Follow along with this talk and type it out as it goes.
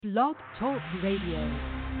Blog Talk Radio.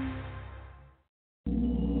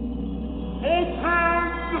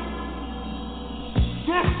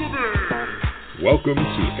 Welcome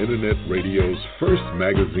to Internet Radio's first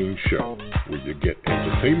magazine show, where you get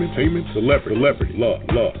entertainment, celebrity,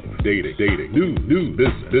 love, dating, news,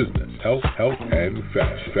 business, health, and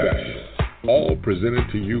fashion. All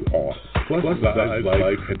presented to you on Plus Size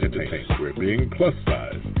Life Entertainment, where being plus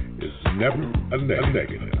size is never a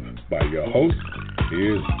negative. By your hosts,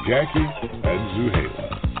 here's Jackie and Zuhaila.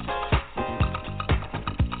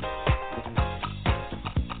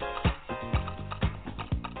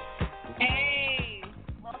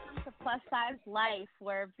 Plus Size Life,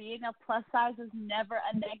 where being a plus size is never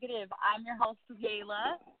a negative. I'm your host,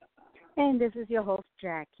 Gayla. And this is your host,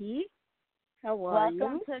 Jackie. How are you?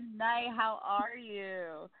 Welcome tonight. How are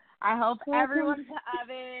you? I hope everyone's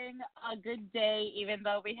having a good day, even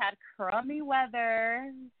though we had crummy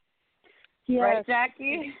weather. Yes. Right,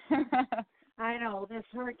 Jackie? I know. This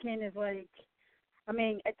hurricane is like,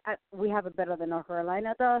 we have it better than North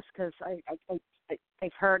Carolina does, because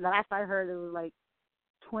I've heard, the last I heard, it was like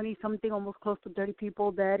 20-something, almost close to 30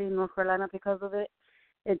 people dead in North Carolina because of it.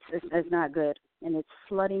 It's not good, and it's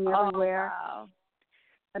flooding everywhere. Oh,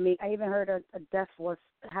 wow. I even heard a death was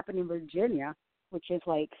happening in Virginia, which is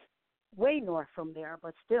like way north from there,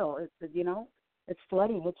 but still, it's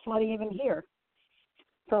flooding. It's flooding even here.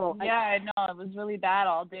 So yeah, I know. It was really bad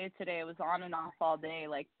all day today. It was on and off all day,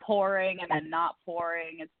 like pouring and then not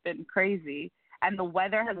pouring. It's been crazy. And the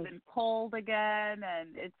weather has been cold again,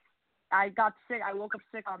 and I got sick. I woke up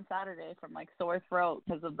sick on Saturday from like sore throat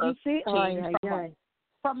because of the change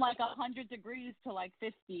from like 100 degrees to like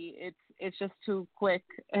 50. It's just too quick.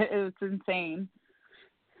 It's insane.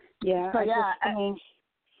 Yeah. So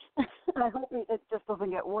I hope it just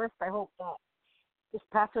doesn't get worse. I hope that just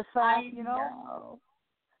passes fast. I know.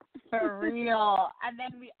 For real. And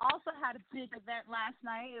then we also had a big event last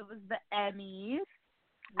night. It was the Emmys.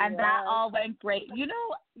 And that all went great. You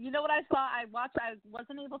know what I saw? I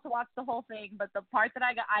wasn't able to watch the whole thing, but the part that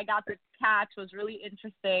I got to catch was really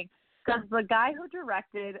interesting, because the guy who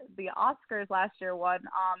directed the Oscars last year won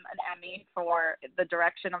an Emmy for the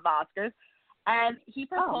direction of the Oscars, and he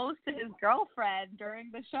proposed to his girlfriend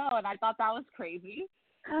during the show, and I thought that was crazy.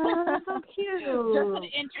 Oh, that's so cute. Just an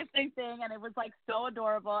interesting thing, and it was like so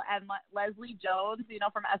adorable. And Leslie Jones,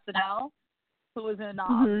 from SNL, who was in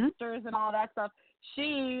Monsters and all that stuff.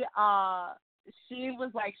 She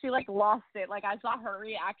was like, she like lost it. Like, I saw her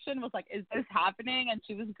reaction was like, is this happening? And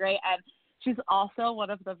she was great. And she's also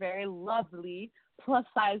one of the very lovely plus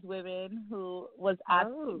size women who was at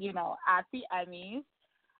the Emmys.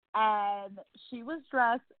 And she was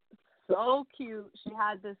dressed so cute. She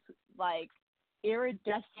had this like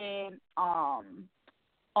iridescent,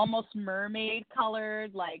 almost mermaid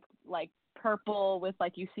colored, like purple with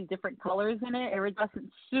like, you see different colors in it,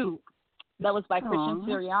 iridescent suit. That was by Christian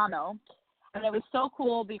Siriano, and it was so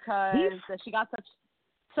cool because she got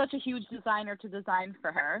such a huge designer to design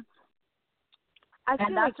for her. I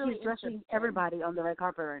feel like he's dressing everybody on the red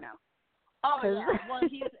carpet right now. Oh yeah, well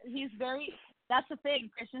he's very. That's the thing.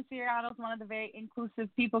 Christian Siriano is one of the very inclusive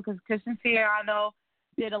people, because Christian Siriano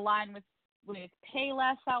did a line with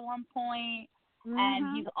Payless at one point,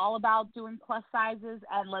 and he's all about doing plus sizes.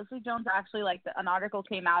 And Leslie Jones actually, an article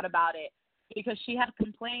came out about it, because she had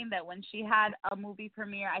complained that when she had a movie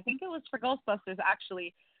premiere, I think it was for Ghostbusters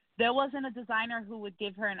actually, there wasn't a designer who would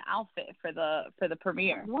give her an outfit for the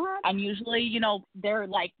premiere. What? And usually, they're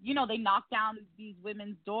like, they knock down these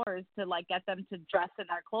women's doors to like get them to dress in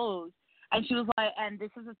their clothes. And she was like, and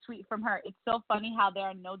this is a tweet from her, "It's so funny how there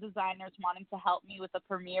are no designers wanting to help me with a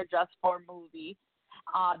premiere dress for a movie.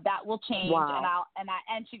 That will change." Wow.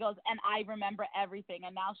 And she goes, and I remember everything.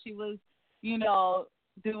 And now she was,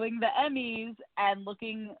 doing the Emmys and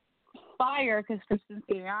looking fire because Kristen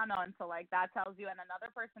Siriano, and so like that tells you. And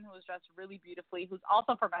another person who was dressed really beautifully, who's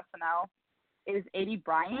also from SNL, is Adie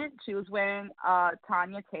Bryant. She was wearing a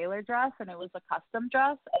Tanya Taylor dress, and it was a custom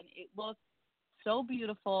dress, and it looked so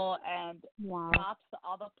beautiful. And props to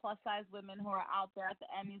all the plus size women who are out there at the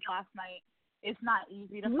Emmys last night. It's not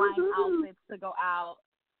easy to find outfits to go out.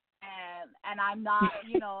 And I'm not,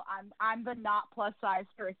 I'm the not plus size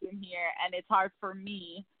person here, and it's hard for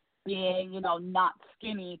me being, not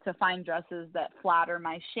skinny, to find dresses that flatter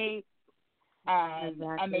my shape and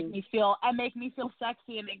make me feel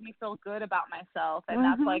sexy and make me feel good about myself. And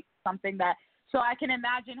that's like something that, so I can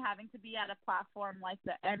imagine having to be at a platform like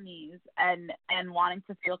the Emmys and wanting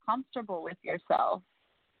to feel comfortable with yourself.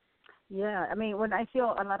 Yeah, when I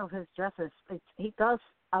feel a lot of his dresses, he does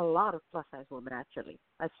a lot of plus size women, actually.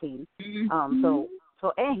 I've seen. So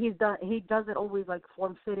and he does it always like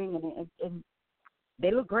form fitting, and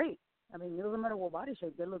they look great. I mean, it doesn't matter what body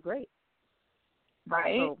shape, they look great.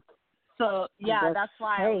 Right? So yeah, that's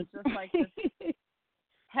why I was just like, this,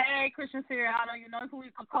 hey, Christian Siriano, you know who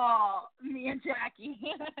we could call? Me and Jackie.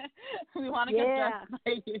 We want to get dressed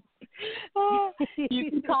by you.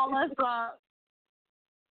 You can call us up.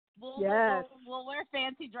 We'll wear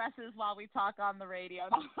fancy dresses while we talk on the radio.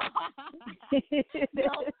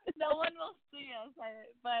 No one will see us,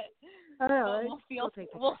 but we'll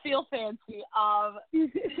feel fancy.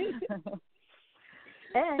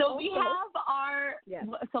 So we have our. Yeah.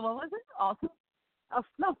 So what was it? Also.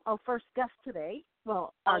 Our first guest today.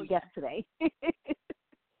 Well, our guest today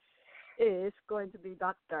is going to be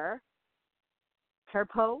Dr.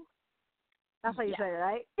 Turpeau. That's how you say it,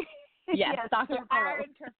 right? Yes, Dr.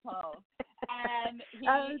 Aaron Turpeau. And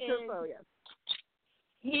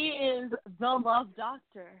he is the love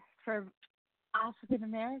doctor for African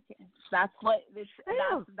Americans. That's what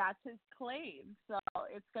that's his claim. So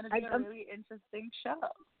it's going to be a really interesting show.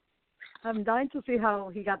 I'm dying to see how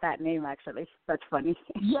he got that name, actually. That's funny.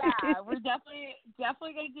 Yeah, we're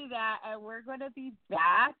definitely going to do that. And we're going to be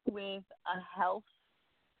back with health.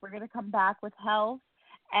 We're going to come back with health.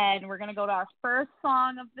 And we're going to go to our first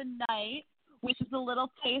song of the night, which is a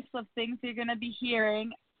little taste of things you're going to be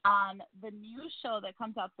hearing on the new show that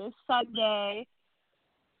comes out this Sunday,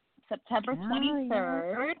 September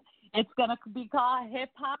 23rd. Yeah. It's going to be called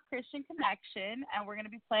Hip Hop Christian Connection. And we're going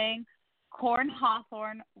to be playing Corn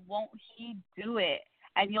Hawthorne, Won't He Do It?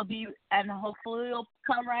 And hopefully you'll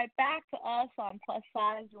come right back to us on Plus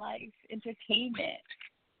Size Life Entertainment.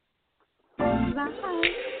 Bye.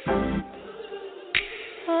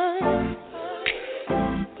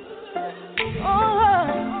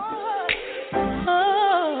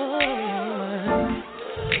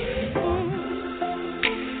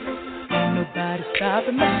 Nobody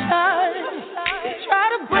stopping my shine. They try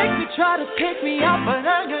to break me, try to take me out, but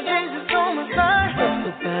I got Jesus on my side. So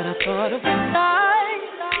bad I thought of die,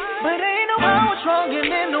 but ain't no one stronger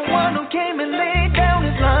than the one who came and laid down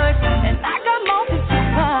his life. And I got mountains to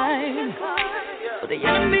climb, but the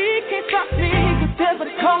enemy can't stop me, 'cause devil's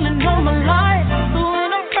calling on my life. So when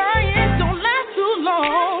I'm crying, don't last too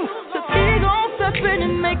long, 'cause he gon' step in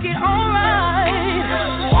and make it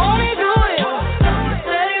alright. Won't he do it? He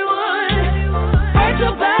said he would. Fight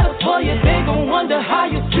your battle for you, they gon' wonder how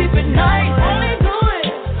you sleep at night. Won't he do it?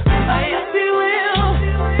 Yes, he will.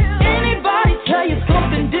 Anybody tell you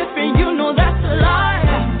something different, you know that's a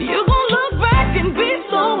lie. You gon' look back and be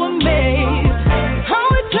so amazed. How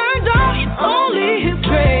it turned out, it's only his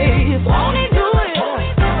grace. Won't he do it?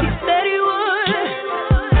 He said he would.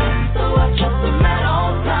 So I trust him at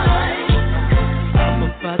all times. I'm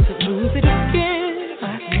about to lose it again.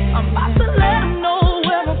 I'm about to let him know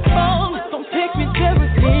where I'm from. Don't take me there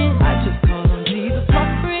again. I just call on Jesus,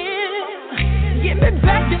 my friend. Get me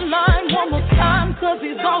back in line one more time, 'cause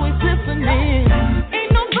he's always listening.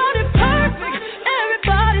 Ain't nobody perfect,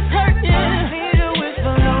 everybody's hurting. Need a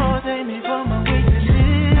whisper, Lord, save me from my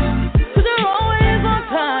weaknesses, 'cause you're always on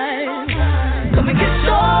time. Come and get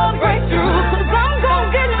your breakthrough, 'cause I'm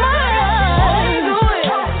gon' get mine. Do it.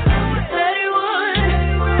 He said he would.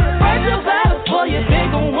 Fight your battle for you, they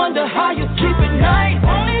gon' wonder how you sleep at night.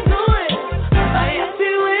 Won't he do it? Yes,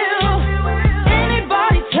 he will.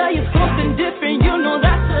 Anybody tell you something different, you know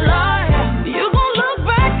that's a lie. You gon' look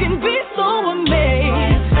back and be so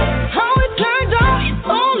amazed. How it turned out, it's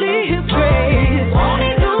only his grace. Won't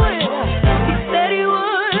he do it? He said he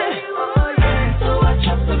would. So I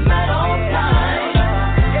trust him at all times.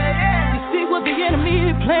 You see what the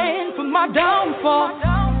enemy planned for my downfall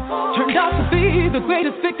turned out to be the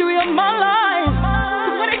greatest victory of my life.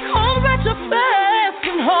 'Cause when it comes at you fast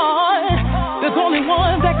and hard, there's only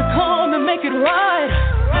one that can come and make it right.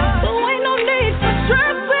 So ain't no need for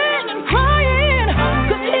stressing and crying,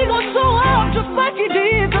 'cause he gon' show out just like he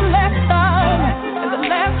did the last time. And the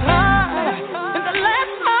last time, and the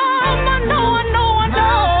last time, I know. Won't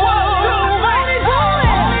he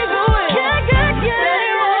do it?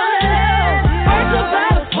 Yeah. Fight your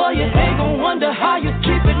battle for you, they gon' wonder how you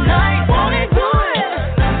sleep at night. Won't he do it?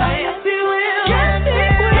 Yes, he will.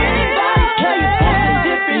 Anybody tell you something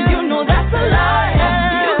different, you know that's a lie.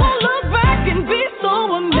 You gon' look back and be so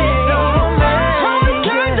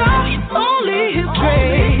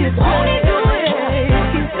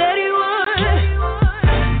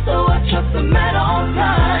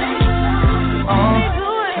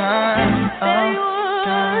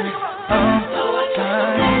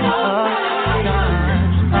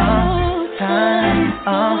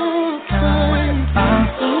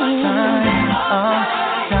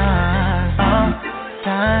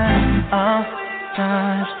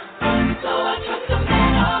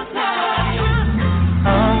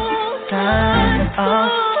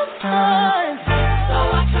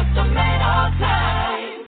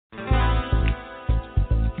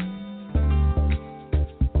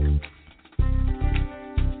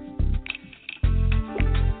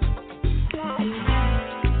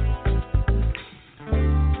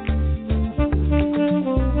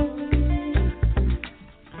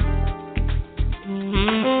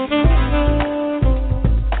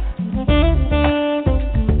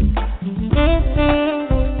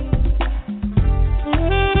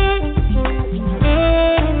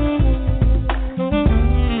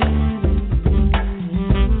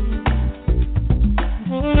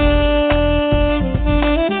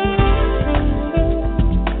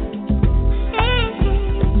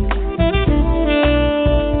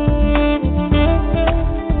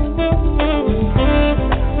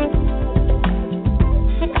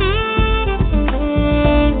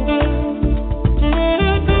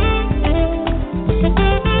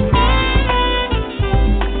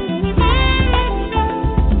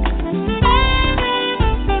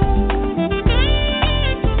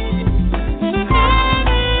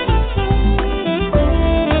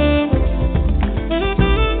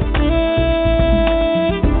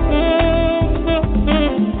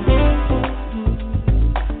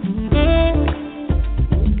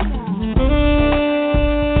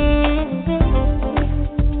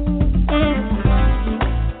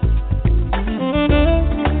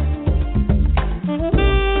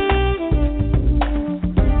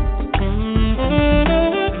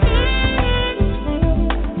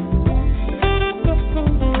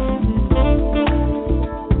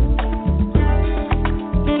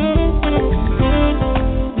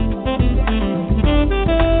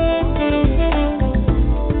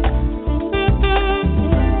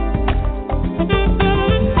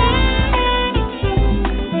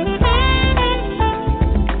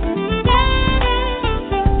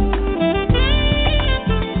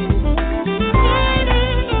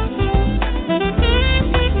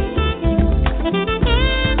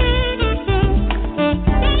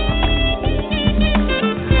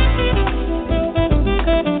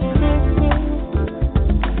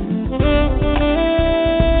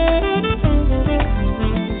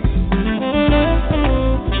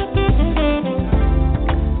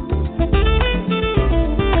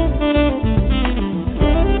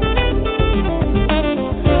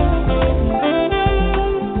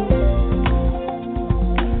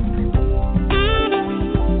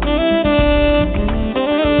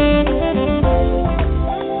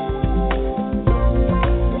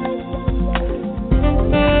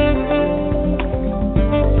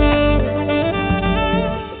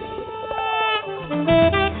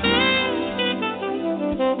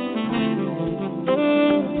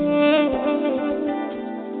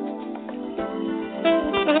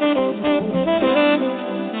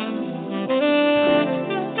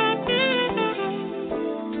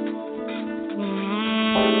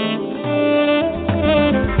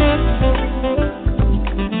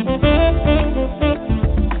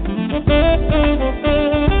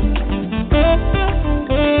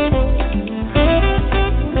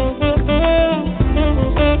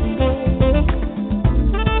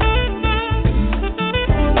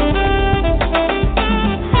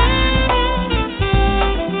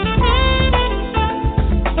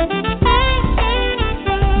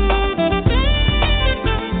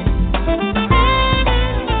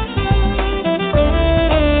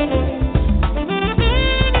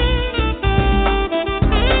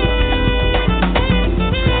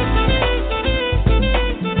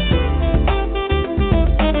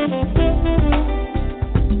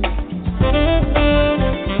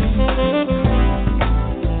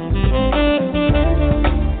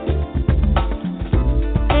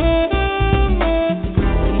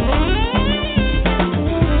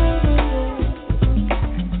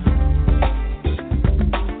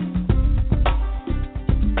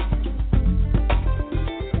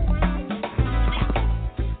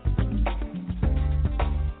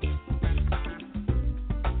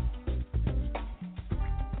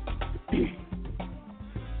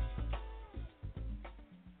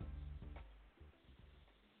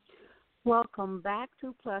Welcome back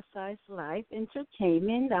to Plus Size Life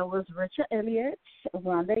Entertainment. That was Richard Elliott's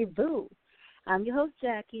Rendezvous. I'm your host,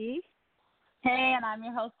 Jackie. Hey, and I'm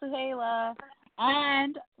your host, Suhaila.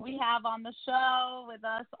 And we have on the show with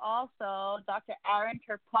us also Dr. Aaron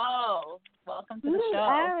Turpeau. Welcome to the show.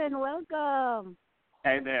 Aaron, welcome.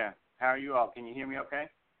 Hey there. How are you all? Can you hear me okay?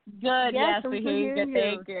 Good, yes, we we hear you. Good,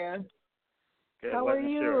 thank you. Good. How are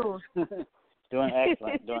you? Sure. Doing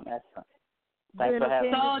excellent. Thanks for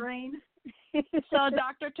having me. So,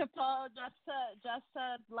 Dr. Turpeau, just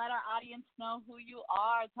to let our audience know who you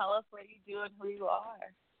are, tell us what you do and who you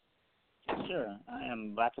are. Sure. I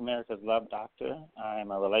am Black America's Love Doctor. I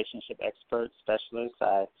am a relationship expert specialist.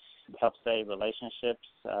 I help save relationships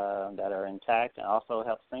that are intact and also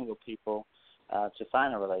help single people to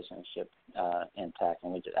find a relationship intact.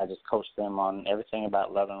 And I just coach them on everything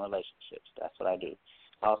about love and relationships. That's what I do.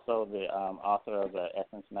 Also, the author of the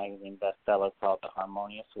Essence Magazine bestseller called The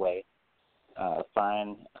Harmonious Way,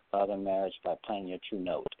 Find Love and Marriage by Playing Your True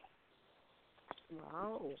Note.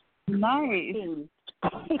 Wow. Nice.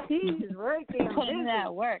 He's working. Putting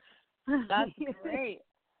that work. That's great.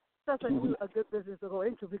 That's a good business to go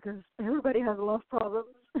into because everybody has love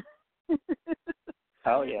problems.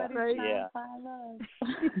 Oh, yeah. Right? Yeah.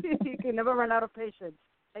 You can never run out of patience,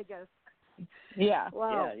 I guess. Yeah.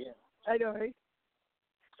 Wow. Yeah. I know, right?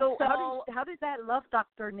 So how did that Love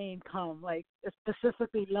Doctor name come? Like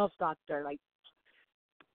specifically Love Doctor, like.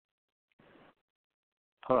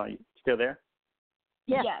 Hold on, you still there?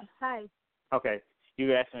 Yes. Hi. Okay. You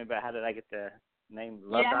were asking me about how did I get the name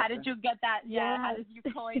Love Doctor? How did you get that? Yeah. How did you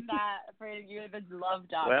coin that for you, the Love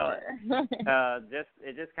Doctor? Well,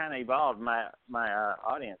 it just kind of evolved. My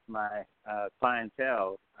audience, my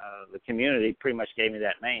clientele, the community pretty much gave me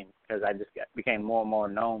that name because I just became more and more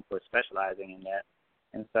known for specializing in that.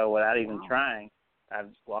 And so without even trying,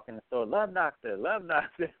 I'd walk in the store, Love Doctor. So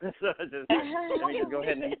I just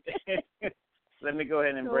let me go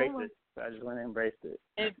ahead and embrace it. So I just went and embraced it.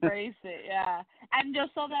 Embrace it, yeah. And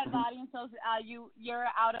just so that the audience knows, you're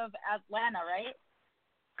out of Atlanta, right?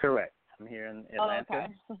 Correct. I'm here in Atlanta.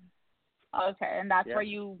 Okay, and that's where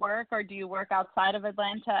you work, or do you work outside of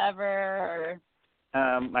Atlanta ever? Or?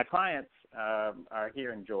 My clients are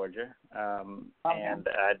here in Georgia, and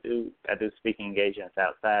I do speaking engagements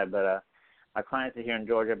outside, but my clients are here in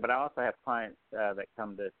Georgia. But I also have clients that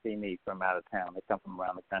come to see me from out of town. They come from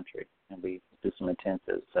around the country, and we do some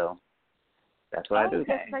intensives. So that's what I do.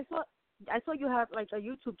 Okay. I saw you have like a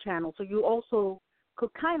YouTube channel, so you also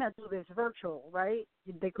could kind of do this virtual, right?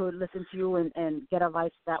 They could listen to you and get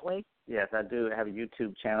advice that way. Yes, I do have a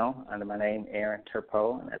YouTube channel under my name, Aaron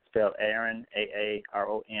Turpeau, and that's spelled Aaron,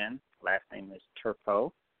 Aaron. Last name is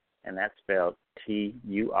Turpeau, and that's spelled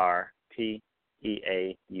Turpeau.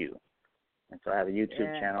 And so I have a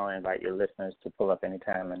YouTube channel. I invite your listeners to pull up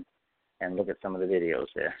anytime and look at some of the videos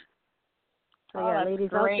there. So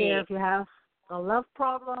ladies out there, if you have a love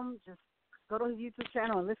problem, just go to his YouTube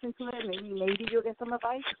channel and listen to it. Maybe you'll get some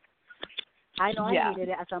advice. I know I needed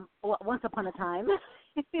it once upon a time.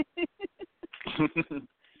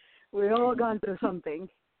 We've all gone through something.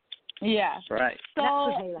 Yeah. Right.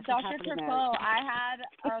 So, Dr. Turpeau, I had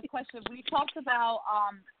a question. We talked about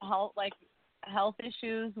health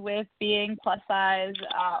issues with being plus size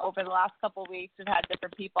over the last couple of weeks. We've had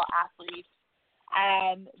different people, athletes,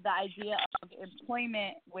 and the idea of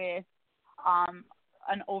employment with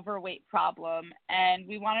an overweight problem. And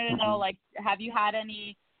we wanted to know, have you had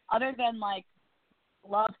any, other than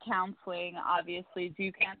love counseling, obviously, do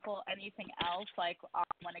you counsel anything else,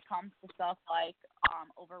 when it comes to stuff like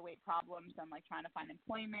overweight problems and trying to find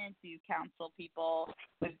employment? Do you counsel people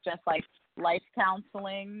with just life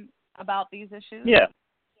counseling about these issues? Yeah,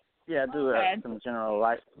 I do some general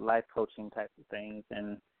life coaching type of things,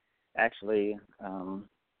 and actually,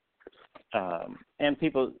 and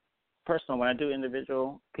people, personal. When I do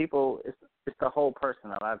individual people, it's the whole person.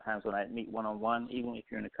 A lot of times when I meet one-on-one, even if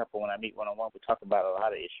you're in a couple, when I meet one-on-one, we talk about a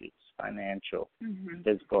lot of issues: financial,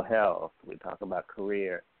 physical health. We talk about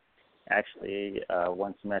career. Actually,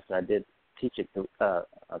 one semester I did teach a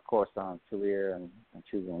course on career and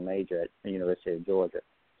choosing a major at the University of Georgia.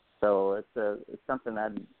 So it's something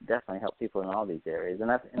that definitely help people in all these areas,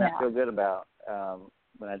 and I feel good about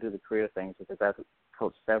when I do the career things, because I've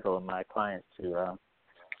coached several of my clients to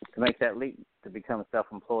make that leap to become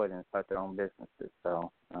self-employed and start their own businesses.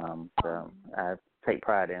 So I take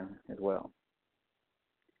pride in as well.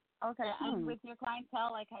 Okay, and with your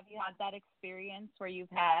clientele, have you had that experience where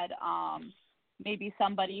you've had maybe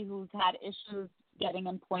somebody who's had issues getting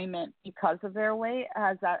employment because of their weight?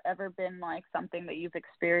 Has that ever been something that you've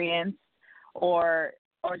experienced, or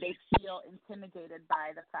or they feel intimidated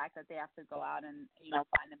by the fact that they have to go out and,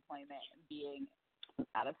 find employment being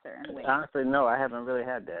at a certain weight? Honestly, no, I haven't really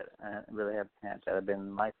had that. I really haven't had that. I've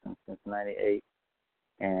been licensed since '98,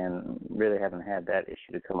 and really haven't had that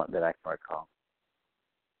issue to come up that I can recall.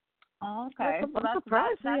 Oh, okay. I'm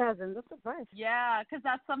surprised he hasn't. That's surprised. Yeah, because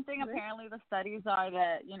that's something. Apparently, the studies are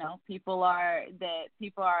that people are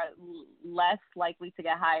less likely to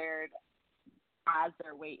get hired as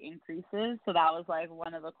their weight increases. So that was like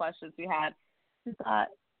one of the questions we had. Is that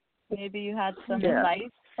maybe you had some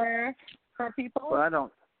advice for people? Well, I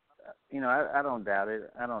don't. I don't doubt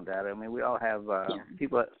it. I mean, we all have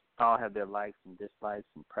people all have their likes and dislikes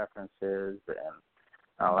and preferences, and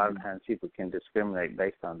a lot of times people can discriminate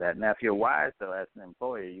based on that. Now, if you're wise, though, as an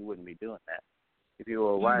employer, you wouldn't be doing that. If you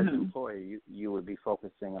were a wise employer, you would be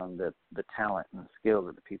focusing on the talent and skills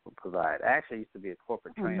that the people provide. I actually used to be a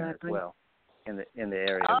corporate trainer as well in the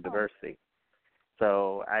area of diversity.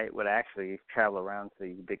 So I would actually travel around to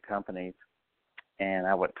these big companies, and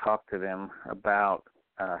I would talk to them about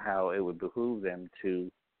how it would behoove them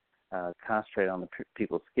to concentrate on the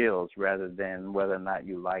people's skills rather than whether or not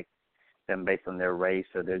you like them based on their race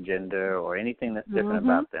or their gender or anything that's different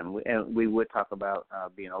about them. And we would talk about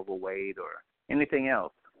being overweight or anything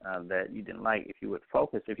else that you didn't like. If you would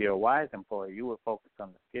focus, if you're a wise employer, you would focus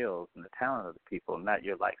on the skills and the talent of the people, not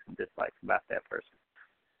your likes and dislikes about that person.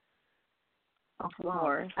 Of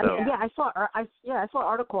course. So, I saw an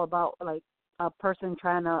article about like a person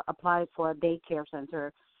trying to apply for a daycare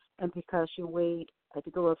center, and because she weighed, I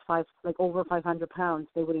think it was over 500 pounds,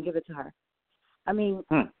 they wouldn't give it to her. I mean,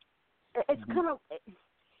 it's kind of,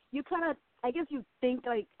 I guess you think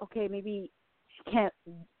like, okay, maybe she can't.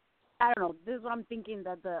 I don't know. This is what I'm thinking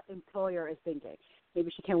that the employer is thinking. Maybe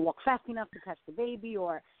she can't walk fast enough to catch the baby,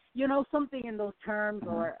 or something in those terms,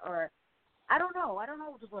 or I don't know. I don't know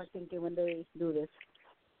what people are thinking when they do this.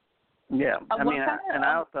 Yeah, I mean, and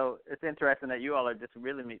I also, it's interesting that you all are just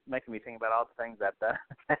really making me think about all the things I've done.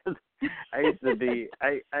 I used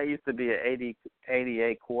to be an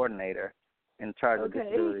ADA coordinator in charge of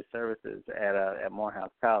disability services at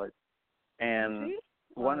Morehouse College, and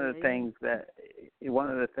one of the things that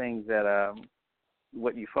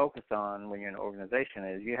what you focus on when you're in an organization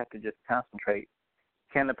is you have to just concentrate.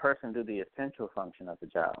 Can the person do the essential function of the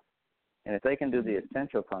job? And if they can do the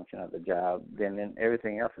essential function of the job, then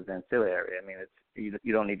everything else is ancillary. I mean, you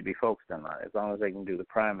don't need to be focused on that. As long as they can do the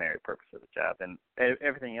primary purpose of the job, then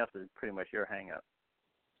everything else is pretty much your hang-up.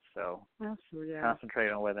 So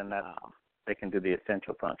concentrate on whether or not they can do the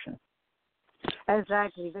essential function.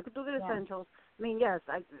 Exactly. They can do the essentials. I mean, yes.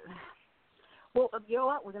 Well, you know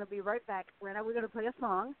what? We're going to be right back. Right now we're going to play a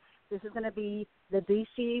song. This is going to be the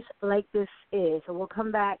DC's Like This Is. So we'll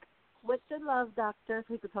come back with the Love Doctor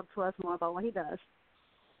so he could talk to us more about what he does.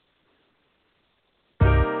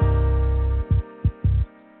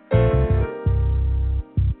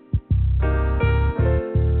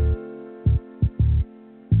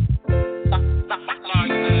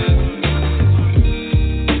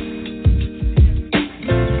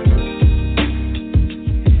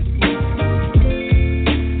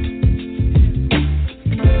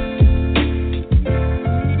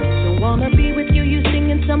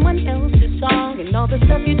 Someone else's song and all the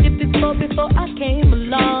stuff you did before I came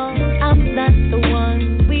along. I'm not the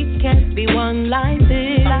one, we can't be one like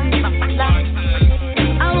this.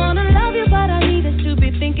 I wanna love you, but I need us to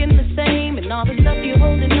be thinking the same. And all the stuff you're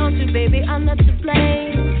holding on to, baby, I'm not to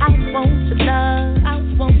blame. I want to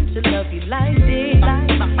love you like this. I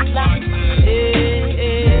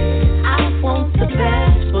want the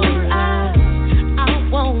best for us. I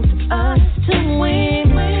want us to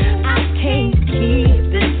win. I can't keep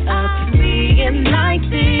like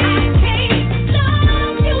this. I can't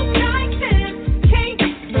love you like this. Can't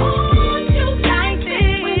hold you like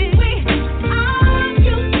this. We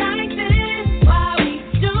argue like this. Why we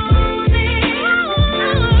do this?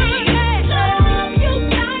 I can't love you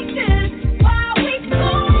like this. Why we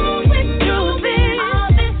going through this? All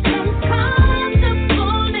this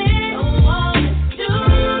uncomfortableness. Don't wanna do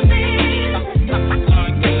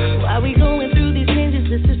this. Why we going through these changes?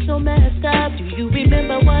 This is so messed up. Do you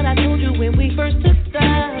remember what I told you when we first took stuff?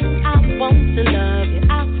 I want to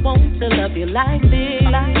love you like this.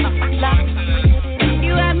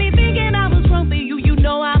 You had me thinking I was wrong for you. You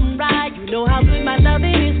know I'm right. You know how good my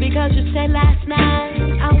loving is because you said last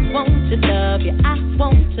night. I want to love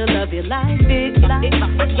you like this.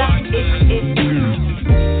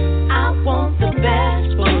 I want the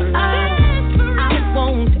best for us. I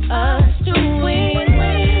want us to win.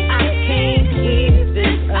 I can't keep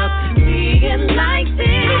this up being like this.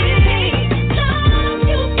 Love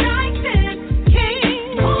you like this,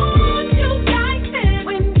 can't hold you like this.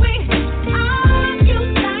 We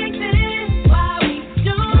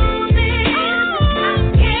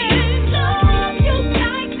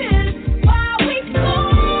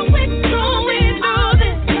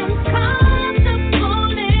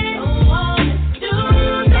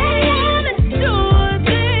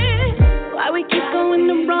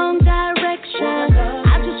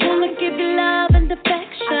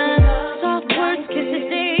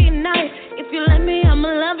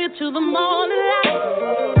till the morning light.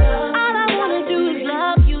 All I wanna do is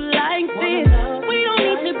love you like this. We don't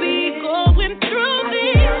need to be going through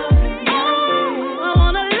this. Oh, I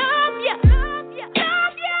wanna love you, love you,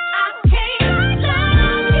 love you. I can't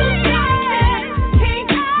love you, yeah.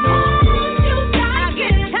 Can't hold you, I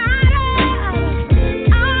get tired.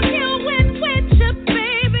 I'm here with you,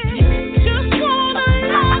 baby. Just wanna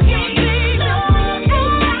love you, baby. I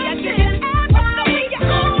can't ever be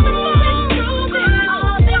going through this.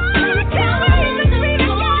 All this I can't wait to be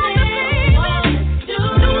gone, baby. Do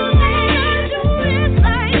this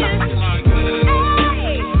like this.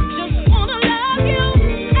 Hey, just wanna love you.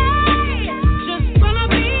 Hey, just wanna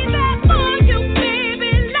be there for you,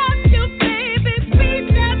 baby. Love you, baby. Be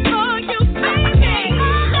there for you, baby.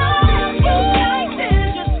 Love you like this.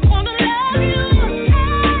 Just wanna love you.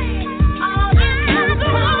 Hey, all this I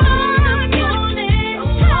want, I want it.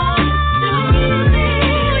 Do this,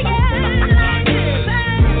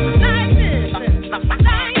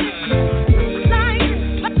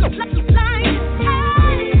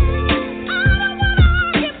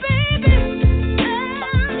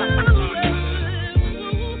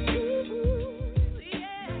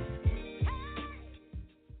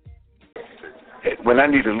 When I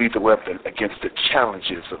need a lethal weapon against the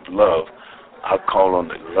challenges of love, I'll call on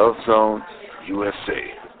the Love Zone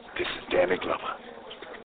USA. This is Danny Glover.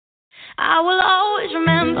 I will always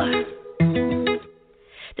remember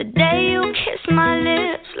the day you kissed my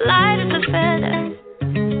lips, light as a feather.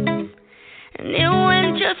 And it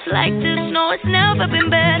went just like this. No, it's never been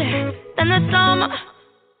better than the summer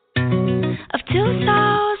of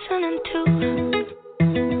 2002.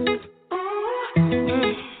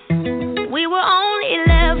 We were only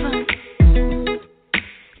 11,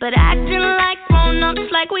 but acting like grown-ups,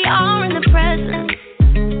 like we are in the present.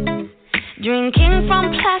 Drinking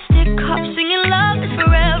from plastic cups, singing love is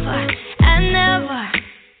forever and never.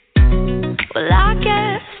 Well, I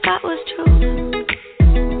guess that was true.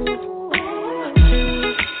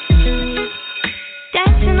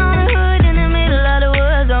 Dancing on the hood in the middle of the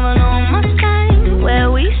woods of an old Mustang, where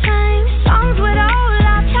we sang songs with all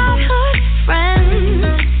our childhood friends.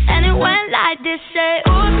 And it went like this, say,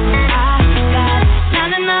 oops, I got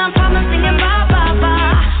 99 problems singing bye, bye,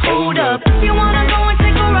 bye. Hold up, if you wanna go and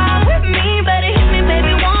take a ride with me, better hit me,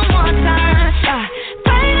 baby, one more time.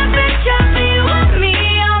 Paint a picture for you and me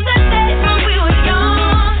on the days when we were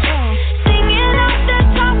young, singing off the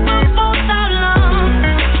top of both our lungs.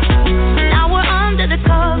 Now we're under the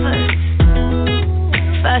covers.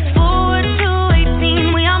 Fast forward to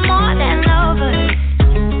 18, we are more than lovers.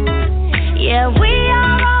 Yeah, we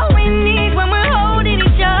are all we need when we're holding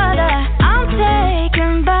each other. I'm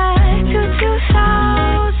taken back to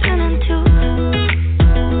 2002.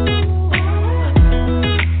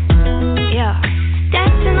 Yeah,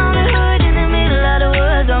 dancing on the hood in the middle of the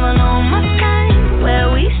woods of an old Mustang, where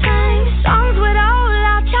we sang songs with all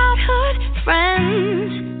our childhood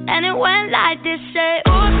friends. And it went like this, say,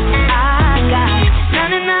 oops, I got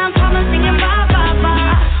 99 problems singing bye, bye,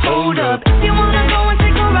 bye. Hold up, if you wanna go and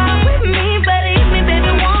take a ride with me, better hit me,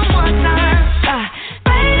 baby, one more time.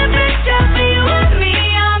 Paint a picture for you and me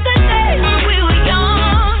on the days when we were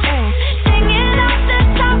young, singing off the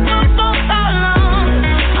top of both our lungs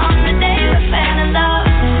on the day we fell in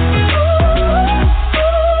love.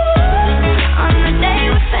 On the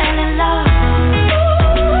day we fell in love.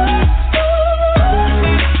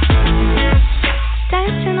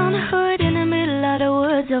 Dancing on the hood in the middle of the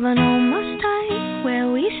woods of an old Mustang, where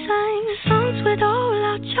we sang songs with all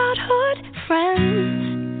our childhood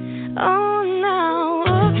friends. Oh, now,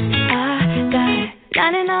 oops, I got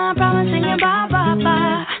 99 problems singing bye, bye,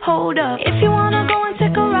 bye. Hold up, if you wanna go and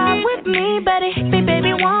take a ride with me, better hit me,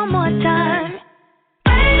 baby, one more time.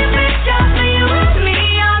 Paint a picture for you and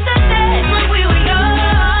me on the days when we were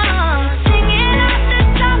young, singing at the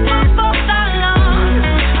top of both our lungs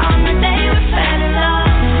on the day we fell in love.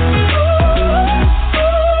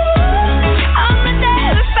 On the day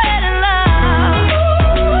we fell in love.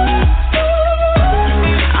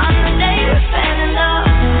 On the day we fell in love.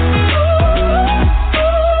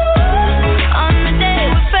 On the day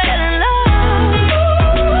we fell in love.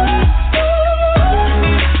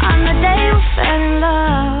 On the day we fell in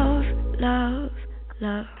love. Love,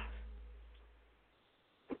 love.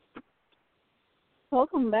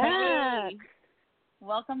 Welcome back. Hey,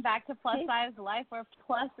 welcome back to Plus Size Life, where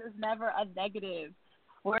plus is never a negative.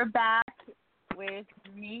 We're back with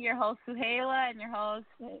me, your host Suhaila, and your host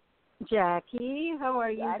Jackie, how are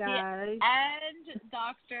you Jackie, guys? and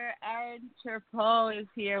Dr. Aaron Turpeau is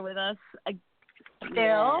here with us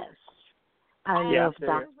still. Yes. I love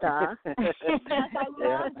doctor. Yes, I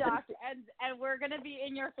love Doctor, and we're gonna be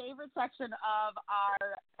in your favorite section of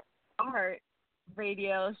our our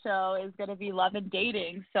radio show is going to be love and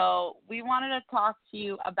dating. So we wanted to talk to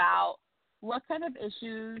you about what kind of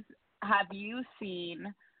issues have you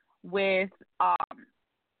seen with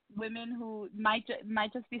women who might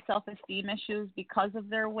just be self-esteem issues because of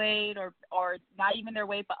their weight, or not even their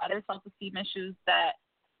weight, but other self-esteem issues that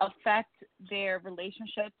affect their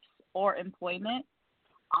relationships or employment.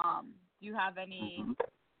 Do you have any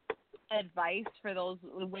advice for those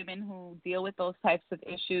women who deal with those types of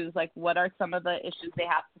issues? Like, what are some of the issues they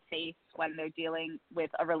have to face when they're dealing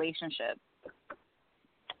with a relationship?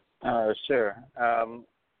 Sure.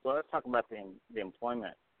 Well, let's talk about the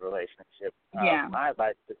employment relationship. Yeah. My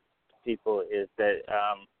advice to people is that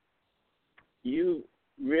you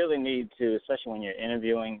really need to, especially when you're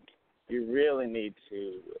interviewing, you really need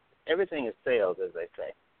to, everything is sales, as they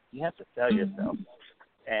say. You have to sell yourself.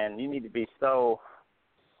 And you need to be so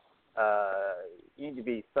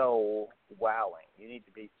wowing. You need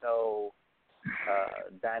to be so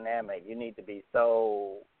dynamic. You need to be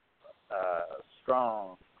so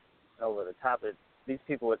strong, over the top. These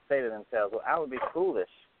people would say to themselves, well, I would be foolish.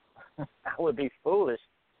 I would be foolish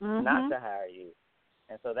not to hire you.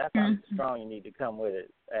 And so that's how strong you need to come with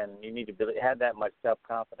it. And you need to have that much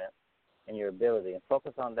self-confidence in your ability and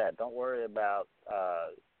focus on that. Don't worry about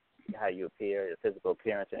how you appear, your physical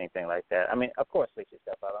appearance, anything like that. I mean, of course, fix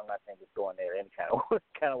yourself out. I'm not saying just go in there any kind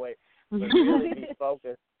of way. But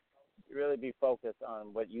really be focused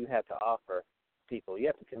on what you have to offer people. You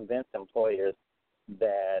have to convince employers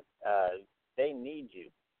that they need you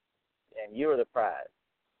and you're the prize.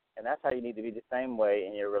 And that's how you need to be the same way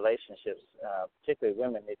in your relationships. Particularly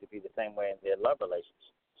women need to be the same way in their love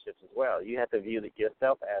relationships as well. You have to view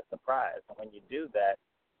yourself as the prize. And when you do that,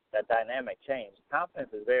 that dynamic change.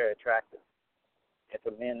 Confidence is very attractive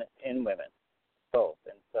for men and women, both.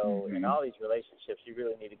 And so in all these relationships, you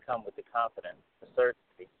really need to come with the confidence, the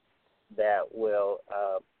certainty that will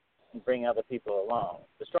bring other people along.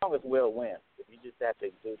 The strongest will win. If you just have to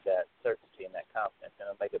exude that certainty and that confidence, and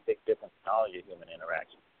it'll make a big difference in all your human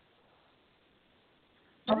interactions.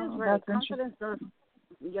 That is right. Confidence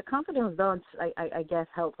does, I guess,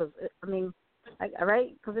 help. Cause, I mean,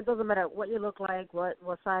 right? Because it doesn't matter what you look like, what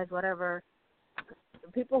size, whatever.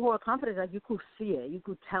 People who are confident, like, you could see it. You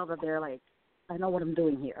could tell that they're like, I know what I'm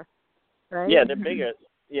doing here, right? Yeah, they're bigger.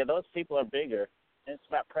 Yeah, those people are bigger, and it's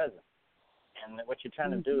about presence. And what you're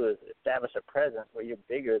trying to do is establish a presence where you're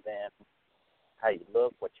bigger than how you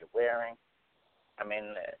look, what you're wearing. I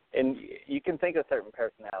mean, and you can think of certain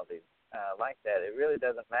personalities like that. It really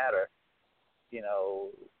doesn't matter,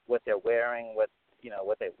 what they're wearing, what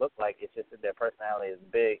they look like. It's just that their personality is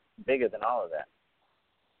bigger than all of that.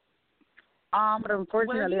 But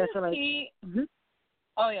unfortunately, I feel like.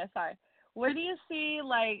 Oh yeah, sorry. Where do you see,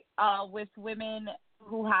 like, with women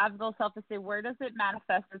who have low self-esteem, where does it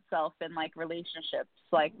manifest itself in, like, relationships?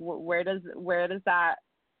 Like, where does that,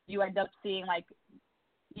 you end up seeing, like,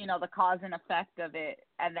 the cause and effect of it,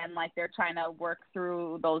 and then, like, they're trying to work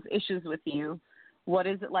through those issues with you? What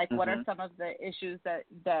is it like? What are some of the issues that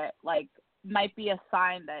like might be a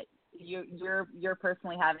sign that you're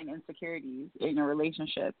personally having insecurities in your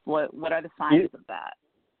relationship? What are the signs of that?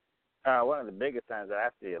 One of the biggest signs that I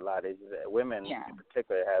see a lot is that women in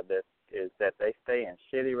particular have this, is that they stay in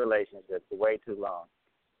shitty relationships way too long.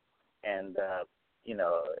 And,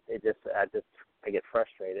 I get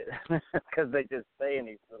frustrated because they just stay in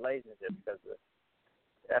these relationships, because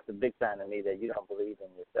that's a big sign to me that you don't believe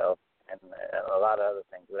in yourself and a lot of other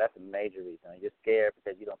things. But that's a major reason. You're scared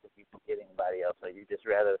because you don't think you can get anybody else, so you just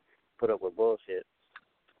rather put up with bullshit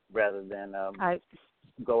rather than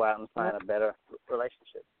go out and find a better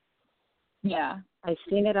relationship. Yeah. I've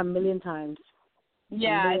seen it a million times.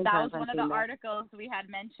 Yeah, that was one of the articles we had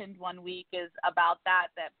mentioned one week, is about that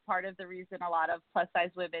part of the reason a lot of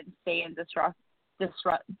plus-size women stay in disruptive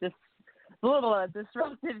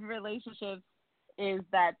relationships is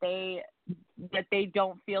that they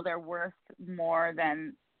don't feel they're worth more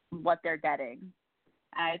than what they're getting.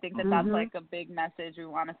 And I think that's like a big message we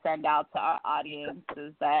want to send out to our audience,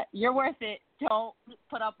 is that you're worth it. Don't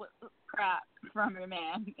put up with crap from your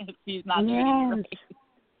man if he's not treating you right.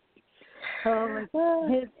 Oh my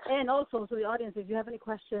God. And also to the audience, if you have any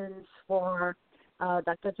questions for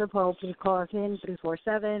Dr. Turpeau, please call us in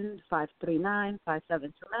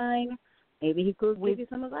 347-539-5729. Maybe he could give you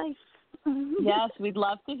some advice. Yes, we'd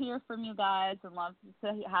love to hear from you guys and love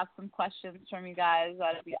to have some questions from you guys.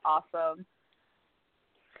 That'd be awesome.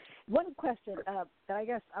 One question that I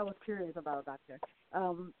guess I was curious about, Doctor.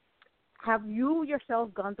 Have you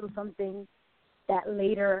yourself gone through something that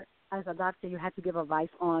later, as a doctor, you had to give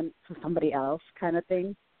advice on to somebody else kind of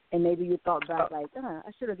thing? And maybe you thought back, like,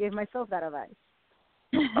 I should have gave myself that advice.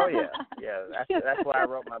 Oh yeah. That's why I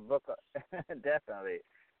wrote my book. Definitely,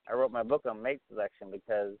 I wrote my book on mate selection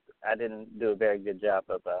because I didn't do a very good job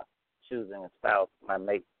of choosing a spouse, my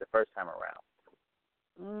mate, the first time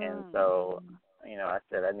around. And so, I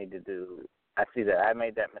said I see that I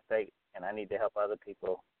made that mistake, and I need to help other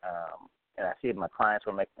people. And I see my clients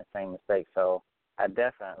were making the same mistake. So I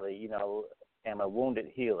definitely, am a wounded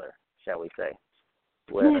healer, shall we say,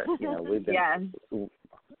 where, we've been. Yeah.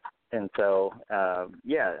 And so,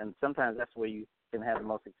 and sometimes that's where you can have the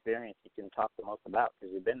most experience. You can talk the most about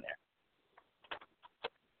because you've been there.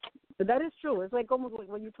 But that is true. It's like almost like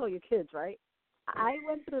when you tell your kids, right? I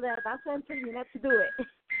went through that. That's why I'm telling you not to do it.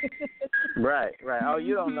 Right. Oh,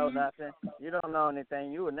 you don't know nothing. You don't know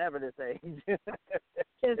anything. You were never this age.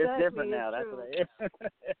 It's different now. That's what it is.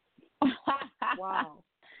 Wow.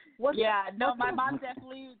 My mom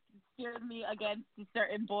definitely steered me against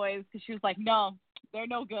certain boys because she was like, no, they're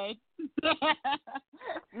no good. Hey,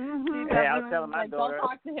 I was telling my daughter. Don't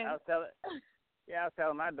talk to him. I was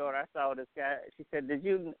telling my daughter, I saw this guy. She said,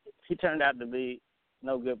 he turned out to be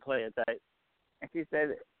no good player type. And she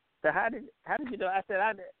said, so how did you know? I said,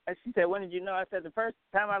 she said, when did you know? I said, the first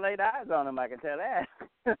time I laid eyes on him, I could tell that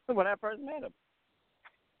when I first met him.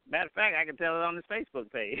 Matter of fact, I could tell it on his Facebook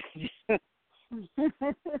page.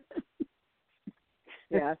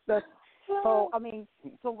 Yeah. So I mean,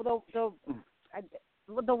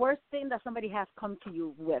 the worst thing that somebody has come to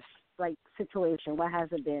you with, like situation, what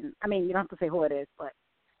has it been? I mean, you don't have to say who it is, but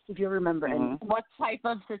if you remember any. What type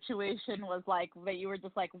of situation was like that you were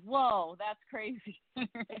just like, whoa, that's crazy?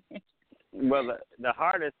 Well, the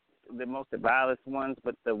hardest, the most vilest ones,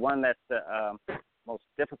 but the one that's the most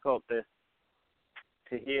difficult to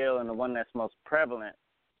heal and the one that's most prevalent,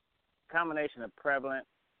 combination of prevalent,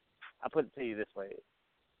 I'll put it to you this way.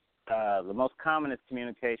 The most common is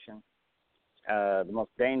communication. The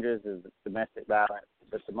most dangerous is domestic violence,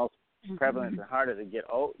 but the most prevalent and harder to get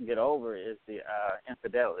over is the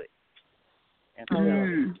infidelity.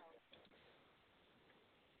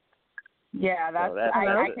 Yeah,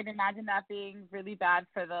 I can imagine that being really bad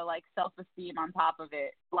for the self-esteem on top of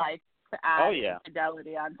it, to add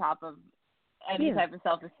infidelity on top of any type of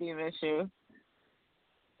self-esteem issue.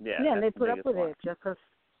 Yeah, and they put up with it just because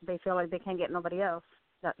they feel like they can't get nobody else.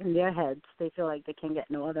 That in their heads, they feel like they can't get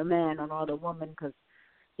no other man or no other woman because,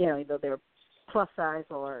 either they're plus size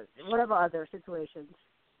or whatever other situations.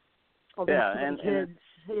 Or and kids,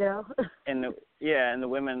 And the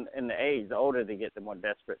women in the age, the older they get, the more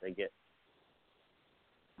desperate they get.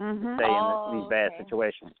 Stay in these bad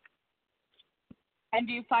situations. And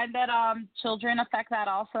do you find that children affect that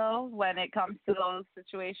also when it comes to those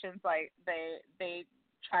situations? Like they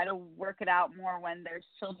try to work it out more when there's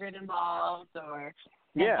children involved, or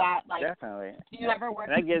definitely. Do you ever work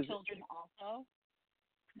with children also?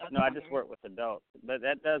 No, I just work with adults, but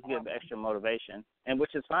that does give extra motivation, and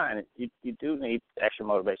which is fine. You do need extra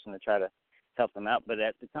motivation to try to help them out, but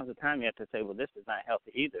there comes a time you have to say, well, this is not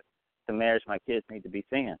healthy either. The marriage my kids need to be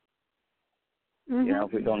seeing. We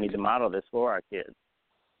don't need to model this for our kids.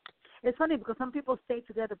 It's funny because some people stay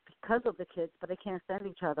together because of the kids, but they can't stand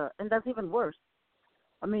each other, and that's even worse.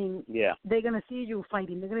 I mean, they're going to see you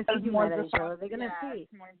fighting. They're going to see you mad at each other. They're going to see.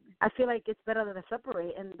 I feel like it's better than to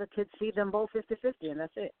separate, and the kids see them both 50-50, and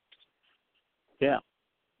that's it. Yeah.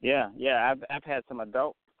 I've had some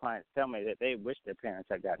adult clients tell me that they wish their parents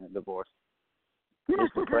had gotten a divorce. Which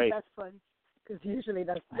is great. That's funny, because usually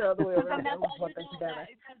that's the other way around. Because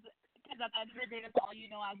at the end of the day, that's all you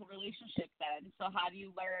know as a relationship then. So how do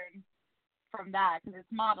you learn from that? Because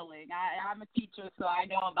it's modeling. I'm a teacher, so I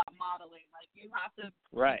know about modeling. Like, you have to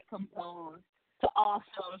be composed to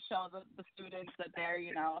also show the students that they're,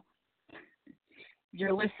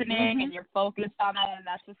 you're listening and you're focused on it. And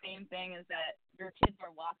that's the same thing, is that your kids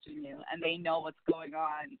are watching you and they know what's going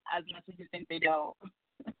on as much as you think they don't.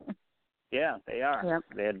 Yeah, they are. Yep.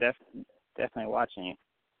 They're definitely watching you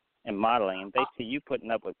and modeling. If they see you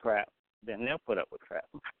putting up with crap, then they'll put up with crap.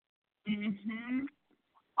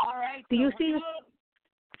 All right. Do you see?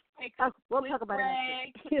 We'll talk about it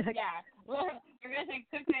next week. Yeah. We're going to take a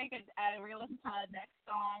quick break, and we're going to listen to the next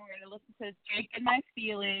song. We're going to listen to Drake and My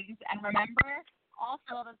Feelings. And remember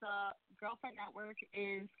also that the Girlfriend Network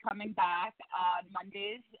is coming back on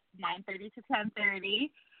Mondays, 9:30 to 10:30.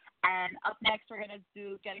 And up next, we're going to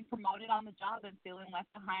do Getting Promoted on the Job and Feeling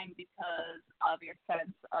Left Behind because of your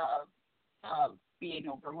sense of being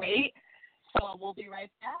overweight. So we'll be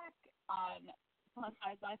right back on Plus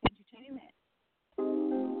Size Life Entertainment.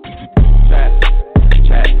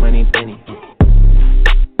 Trap, money, penny.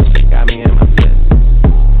 Got me in my fit.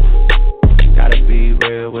 Gotta be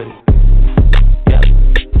real with it. Yep.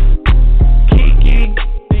 Kiki,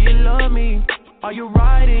 do you love me? Are Are you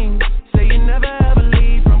riding? Say you never ever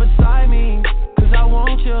leave from beside me. Cause I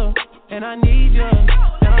want you, and I need you,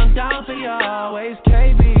 and I'm down for you always,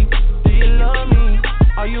 KB. Do you love me?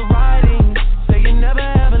 Are you riding? Say you never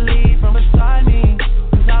ever leave from beside me.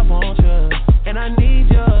 Cause I want you, and I need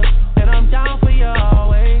you, and I'm down for you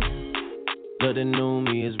always. Look, the new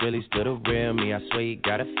me is really still the real me. I swear you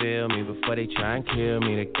gotta feel me before they try and kill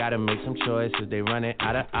me. They gotta make some choices, they running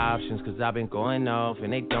out of options. Cause I've been going off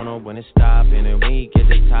and they don't know when to stop. And when you get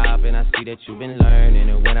the top and I see that you've been learning.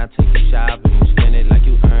 And when I take you shopping, you spend it like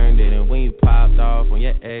you earned it. And when you popped off on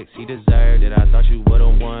your ex, he deserved it. I thought you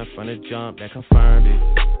would've won from the jump, that confirmed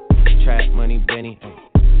it. Trap money, Benny,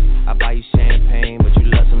 ay. I buy you champagne, but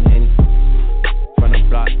you love some Henny. From the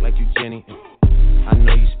block like you Jenny, ay. I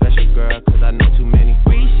know you special, girl, cause I know too many.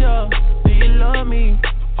 Risha, do you love me?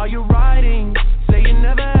 Are you riding? Say you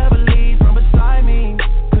never ever leave from beside me.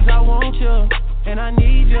 Cause I want you, and I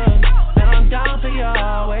need you, and I'm down for you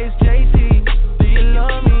always. JT, do you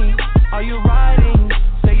love me? Are you riding?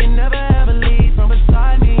 Say you never ever leave from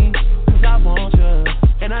beside me. Cause I want you,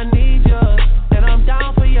 and I need you, and I'm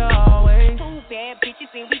down for you always. Two bad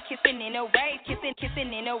bitches and we kissing in a way.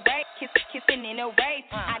 Kissing in a way. Kissing in a way.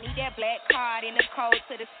 I need that black card in the code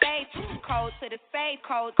to the safe. Code to the safe.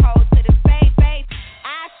 Code to the safe.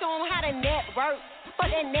 I show them how the net works. For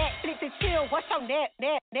that Netflix and chill, what's your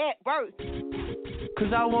net worth?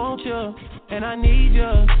 Cause I want you, and I need you,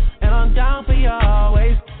 and I'm down for you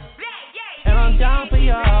always. And I'm down for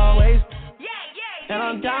you always. And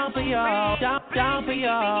I'm down for you, down for you,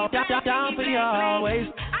 down for you always.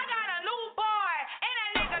 I got a new boy, and that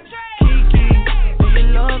nigga Trey. Kiki, do you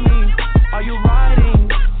love me? Are you riding?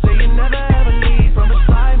 Say you never ever leave from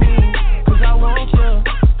beside me. Cause I want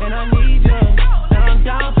you, and I need you, and I'm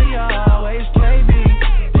down for you always. KB,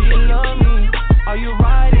 do you love me? Are you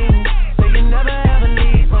riding? Say you never ever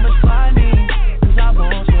leave from beside me. Cause I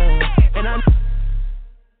want you, and I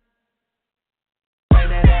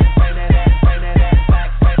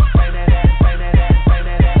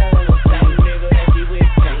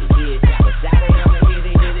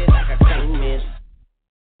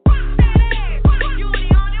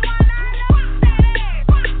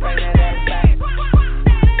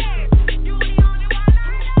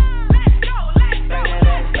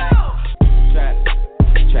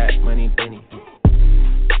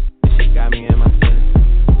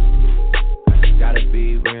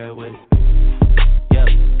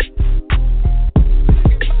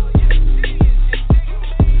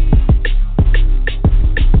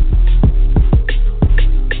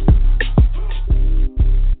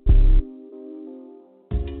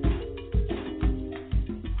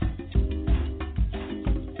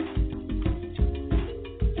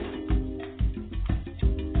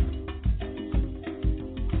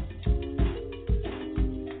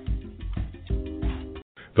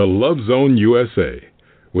The Love Zone USA,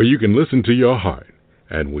 where you can listen to your heart,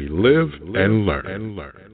 and we live and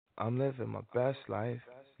learn. I'm living my best life,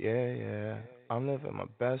 yeah. I'm living my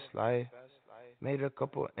best life. Made a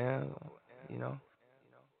couple M's, you know.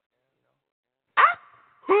 I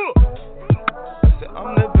said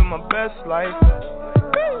I'm living my best life.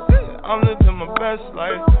 I'm living my best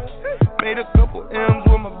life. Made a couple M's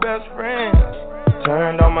with my best friends.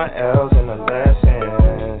 Turned all my L's into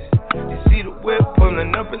lessons. You see the whip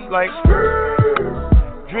pulling up, it's like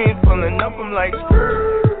dreams pulling up, I'm like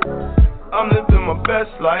I'm living my best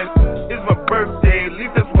life. It's my birthday, at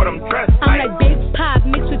least that's what I'm dressed like. I'm like Big Pop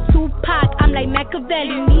mixed with Tupac. I'm like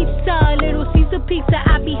Machiavelli, Nisa, Little Caesar pizza.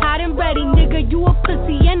 I be hot and ready, nigga. You a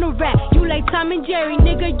pussy and a rat. You like Tom and Jerry,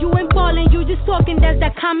 nigga. You ain't ballin', you just talking. That's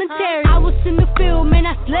that commentary. I was in the field, man.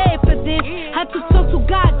 I slaved for this. Had to talk to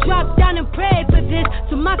God, drop down and pray for this.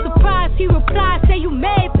 To my surprise, he replied, say you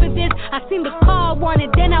made for this. I seen the car,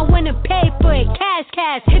 wanted, then I went and paid for it.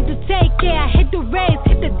 Cash, hit the take care, I hit the raise,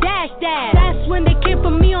 hit the dash. That's when they came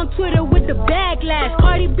for me on Twitter with the backlash.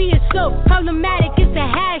 Cardi B is so problematic, it's a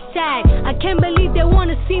hashtag. I can't believe they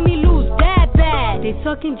wanna see me lose that bad. They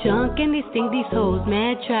talking junk and they think these hoes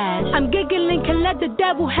mad trash. I'm giggling, can let the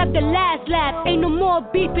devil have the last laugh. Ain't no more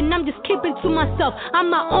beefing, I'm just keeping to myself.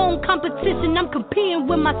 I'm my own competition, I'm competing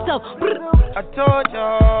with myself. I told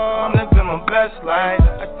y'all I'm living my best life.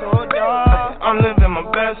 I told y'all I'm living my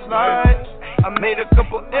best life. I made a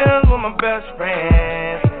couple M's with my best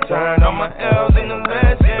friends. Turned all my L's into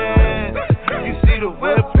legends. You see the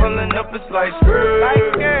whip pulling up, it's like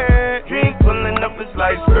dream pulling up, it's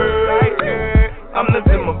like I'm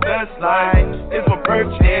living my best life. It's my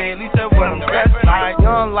birthday, at least that's what I'm dressed like. You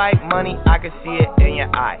don't like money, I can see it in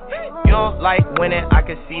your eye. You don't like winning, I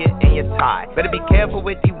can see it in your tie. Better be careful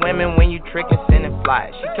with these women when you trickin', sending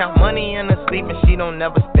flies. She count money in her sleep and she don't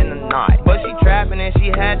never spend a night. But she trapping and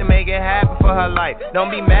she had to make it happen for her life. Don't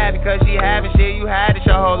be mad because she having shit, you had it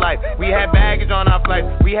your whole life. We had baggage on our flight,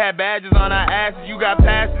 we had badges on our asses. You got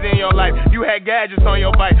passes in your life, you had gadgets on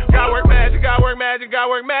your bike. Got work magic, got work magic, got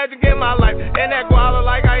work magic in my life. And that guala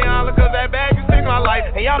like Ayala, cause that bag you stick my life.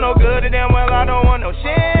 And y'all know good and damn well I don't want no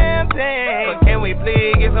champagne, but can we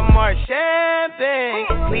please get some more champagne?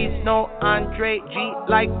 Please no Andre, G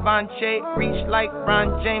like Vonche, reach like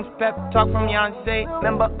Ron James, pep talk from Beyonce.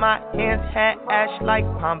 Remember my hands had ash like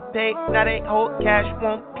Pompeii. Now they hold cash,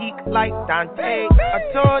 won't peak like Dante. I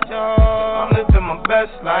told y'all I'm living my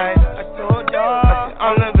best life. I told y'all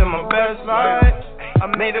I'm living my best life. I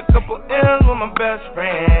made a couple L's with my best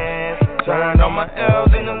friends, turned all my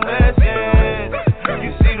L's into lessons.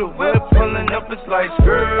 You see the whip pulling up, it's like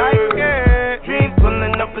skirt. Dream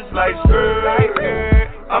pulling up, it's like skirt.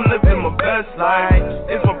 I'm living my best life.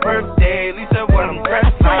 It's my birthday, at least that's what I'm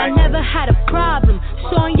dressed like. I never had a problem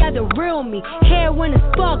showing y'all the real me. Hair when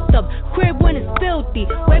it's fucked up, crib when it's filthy.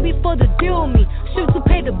 Way before the deal me, shoes to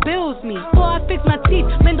pay the bills me. Before I fix my teeth,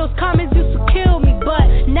 man, those comments used to kill me. But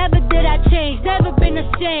never did I change, never been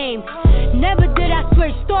ashamed. Never did I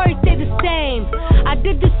switch, stories stay the same. I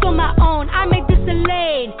did this on my own, I made this a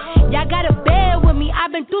lane. Y'all gotta bear with me,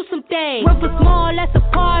 I've been through some things. Went from small ass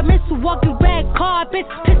apartments to walking red carpets,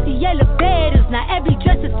 pissy elevators, now every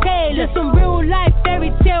dress is tailored. Just some real life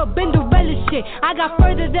fairy tale, Cinderella shit. I got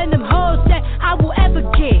further than them hoes that I will ever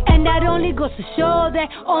get. And that only goes to show that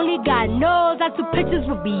only God knows. I took pictures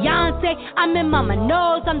with Beyonce, I'm in mama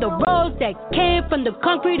knows. I'm the rose that came from the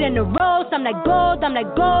concrete and the rose. I'm like gold,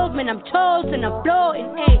 man, I'm chosen, I'm floating,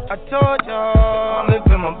 ayy. I told y'all I'm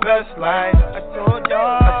living my best life. I told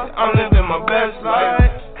y'all I'm living my best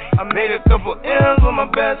life. I made a couple M's with my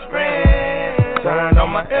best friend, turned all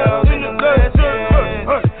my L's into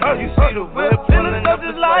lessons. You see the whip filling up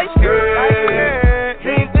this light skirt,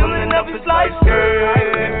 dream filling up this light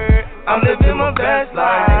skirt. I'm living my best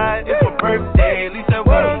life. It's my birthday, at least that's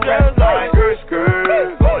what I'm dressed like. Skirt,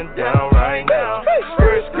 skirt, going down right now.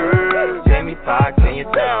 Skirt, skirt, Jamie Foxx in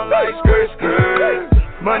your town like skirt, skirt.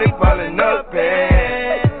 Money piling up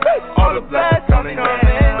and all the blacks coming down.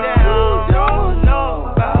 You don't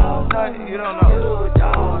know about nothing. You don't know. You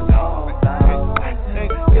don't know about nothing.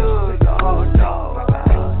 You don't know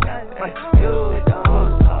about nothing. You don't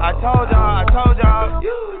know. I told y'all.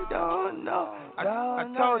 You don't know.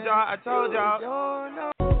 I told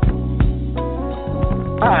y'all.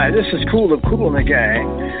 Hi, this is Cool of Cool and the Gang.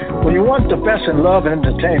 When you want the best in love and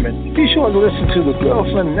entertainment, be sure to listen to the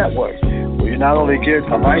Girlfriend Network, where you not only get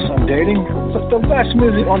advice on dating, but the best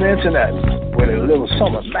music on the internet, with a little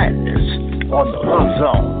summer madness on the Love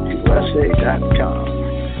Zone, USA.com.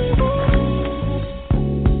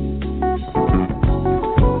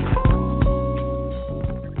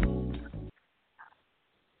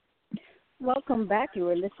 Welcome back. You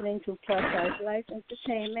were listening to Plus Size Life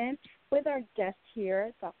Entertainment with our guest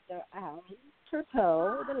here, Dr.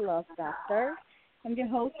 Turpeau, the Love Doctor. I'm your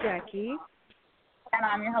host, Jackie. And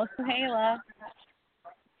I'm your host, Mahela.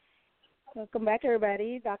 Welcome back,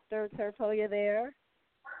 everybody. Dr. Turpeau, you there?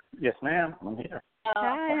 Yes, ma'am. I'm here.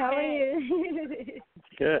 Hi, how are you?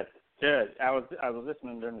 Good. I was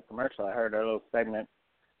listening during the commercial. I heard a little segment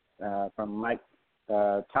from Mike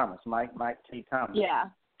Thomas, Mike T. Thomas. Yeah.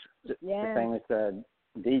 The famous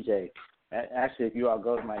DJ. Actually, if you all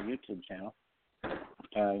go to my YouTube channel,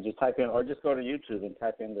 just type in, or just go to YouTube and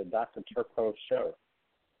type in the Dr. Turpeau Show,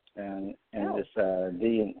 and this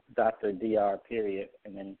Dr. Dr. period,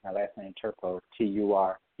 and then my last name Turpeau,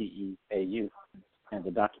 Turpeau, and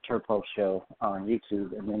the Dr. Turpeau Show on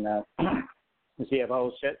YouTube, and then you have a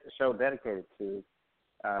whole show dedicated to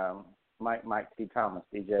Mike T. Thomas,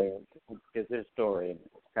 DJ. Is his story, and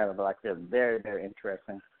it's kind of like a very, very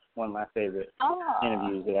interesting. One of my favorite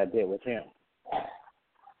interviews that I did with him.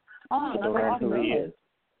 Oh, to learn who he is.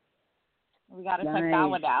 We got to check that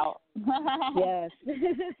one out. Yes.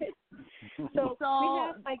 So we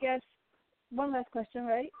have, I guess, one last question,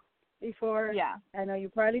 right? Before, I know you're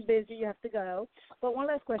probably busy, you have to go. But one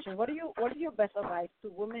last question: What are your best advice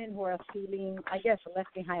to women who are feeling, I guess,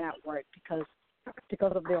 left behind at work because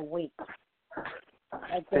of their weight?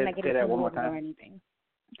 Like they're not getting promoted or anything.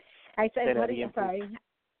 I said, sorry.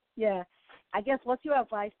 Yeah. I guess, what's your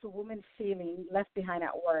advice to women feeling left behind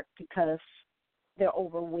at work because they're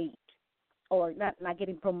overweight or not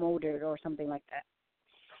getting promoted or something like that?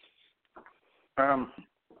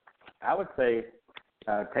 I would say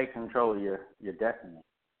take control of your destiny.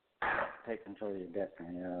 Take control of your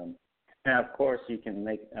destiny. Now, of course, you can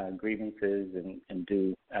make grievances and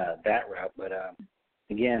do that route, but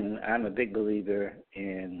again, I'm a big believer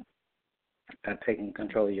in taking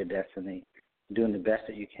control of your destiny, doing the best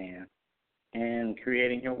that you can, and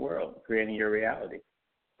creating your world, creating your reality.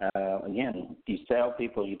 Again, you sell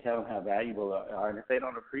people, you tell them how valuable they are, and if they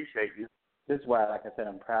don't appreciate you, this is why, like I said,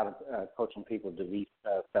 I'm proud of coaching people to be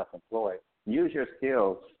self-employed. Use your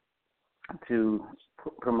skills to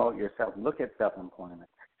promote yourself. Look at self-employment.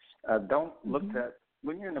 Don't look at,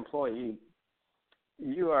 when you're an employee,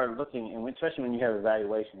 you are looking, and especially when you have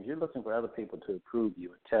evaluations, you're looking for other people to approve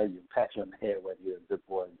you and tell you, pat you on the head whether you're a good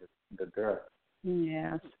boy or a good girl.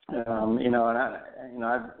 Yes. And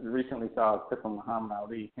I recently saw a clip of Muhammad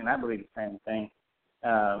Ali, and I believe the same thing.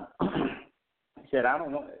 He said, I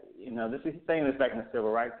don't want, he's saying this back in the civil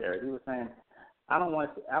rights era. He was saying, I don't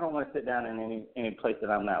want to sit down in any place that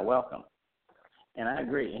I'm not welcome. And I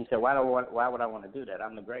agree. And he said, why would I want to do that?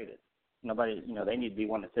 I'm the greatest. Nobody, they need to be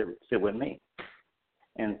one to sit with me.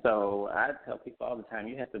 And so I tell people all the time,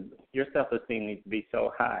 your self-esteem needs to be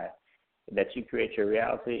so high that you create your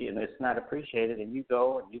reality, and it's not appreciated, and you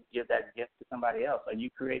go and you give that gift to somebody else, or you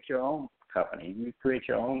create your own company, you create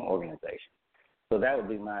your own organization. So that would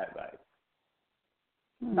be my advice.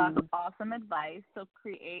 That's awesome advice. So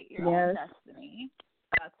create your own destiny.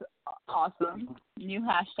 That's awesome. New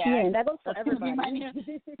hashtag. Yeah, and that goes for everybody.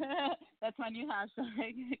 That's my new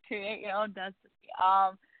hashtag. Create your own destiny.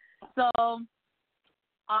 So,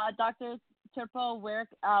 Dr. Turpeau, where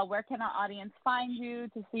can our audience find you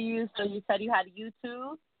to see you? So you said you had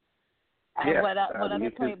YouTube. And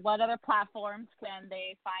what other platforms can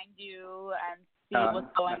they find you and see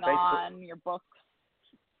what's going on, your books?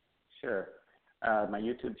 Sure. My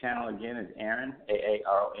YouTube channel, again, is Aaron,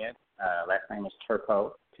 Aaron. Last name is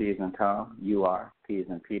Turpeau, T as in Tom, U-R, P as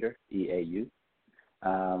in Peter, E-A-U.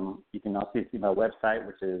 You can also see my website,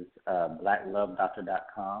 which is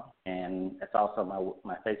blacklovedoctor.com, and it's also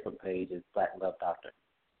my Facebook page is Black Love Doctor.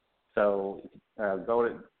 So go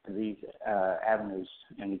to these avenues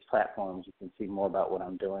and these platforms. You can see more about what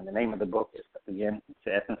I'm doing. The name of the book is, again, it's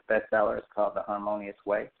the Essence bestseller. It's called The Harmonious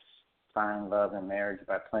Way, Find Love and Marriage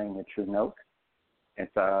by Playing the True Note.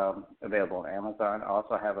 It's available on Amazon. I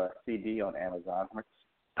also have a CD on Amazon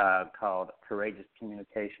called Courageous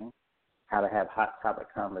Communication, How to Have Hot Topic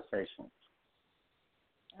Conversations.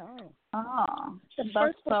 The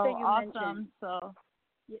first book that you awesome. Mentioned,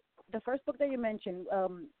 the first book that you mentioned,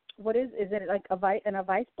 what is it like an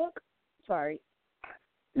advice book? Sorry.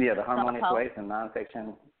 Yeah, The Harmonious Way is a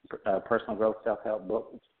nonfiction personal growth self-help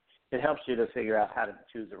book. It helps you to figure out how to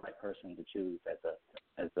choose the right person to choose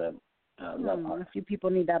as a love partner. A few people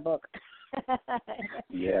need that book.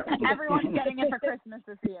 Yeah. Everyone's getting it for Christmas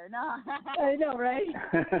this year. No. I know, right?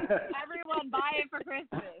 Everyone buy it for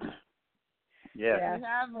Christmas. Yeah. We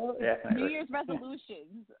have New Year's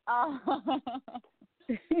resolutions.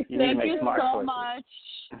 Thank you so much.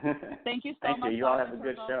 Thank you so much. You all have a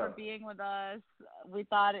good show. For being with us. We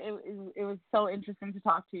thought it was so interesting to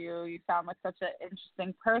talk to you. You sound like such an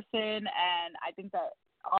interesting person, and I think that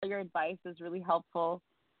all your advice is really helpful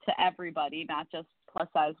to everybody, not just plus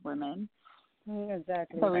size women.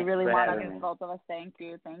 Exactly. So we really want to give both of us thank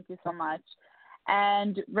you so much.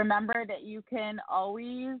 And remember that you can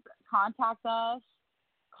always contact us.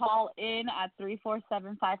 Call in at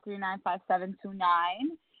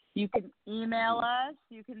 347-539-5729. You can email us.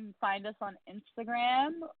 You can find us on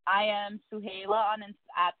Instagram. I am Suhaila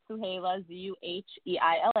at Suhaila,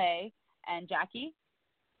 Zuheila. And Jackie?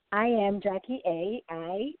 I am Jackie A.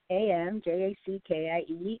 I am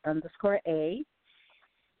JACKIE _A.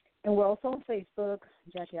 And we're also on Facebook,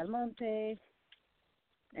 Jackie Almonte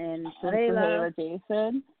and Suhaila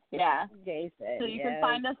Jason. Yeah. Jason. So you can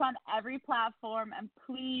find us on every platform, and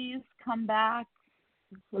please come back,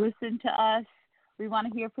 listen to us. We want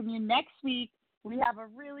to hear from you next week. We have a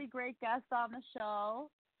really great guest on the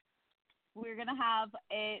show. We're going to have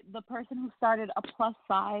the person who started a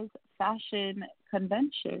plus-size fashion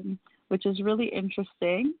convention, which is really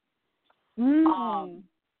interesting.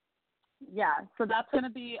 Yeah, so that's going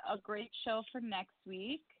to be a great show for next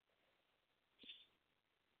week.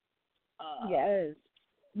 Yes.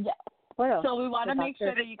 Yeah. Well, so we want to make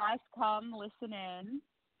sure that you guys come listen in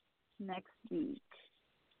next week.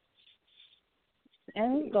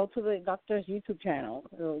 And go to the doctor's YouTube channel.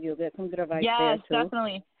 You'll get some good advice there, too. Yes,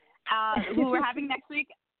 definitely. Who we're having next week,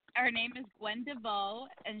 her name is Gwen DeVoe,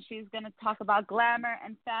 and she's going to talk about glamour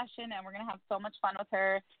and fashion, and we're going to have so much fun with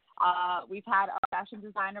her. We've had a fashion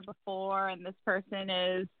designer before, and this person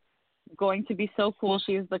is going to be so cool.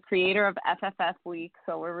 She is the creator of FFF Week,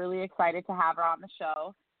 so we're really excited to have her on the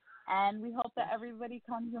show. And we hope that everybody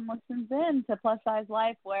comes and listens in to Plus Size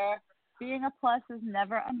Life, where being a plus is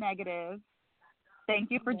never a negative.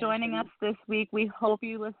 Thank you for joining us this week. We hope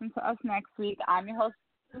you listen to us next week. I'm your host,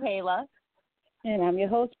 Suhaila. And I'm your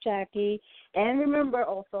host, Jackie. And remember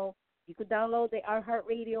also, you could download the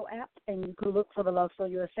iHeartRadio app, and you could look for the Love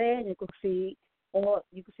Zone USA, and you could see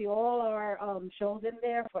all our shows in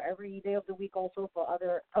there for every day of the week, also for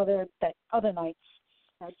other nights,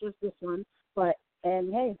 not just this one.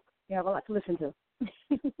 And hey, you have a lot to listen to.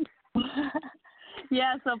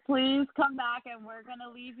 Yeah, so please come back, and we're going to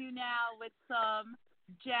leave you now with some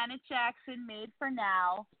Janet Jackson, Made for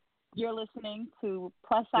Now. You're listening to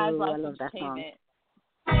Plus Size Life Entertainment.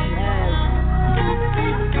 Yes.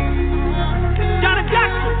 Janet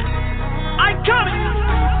Jackson, iconic.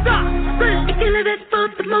 Stop. If you live it for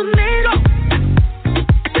the moment,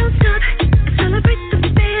 don't stop. Celebrate the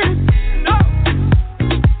feeling.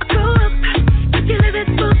 Grow up. If you live it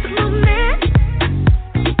for the moment,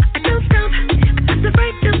 don't stop.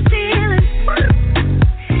 Celebrate the feeling.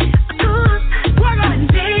 Grow up. When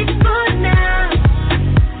made for now,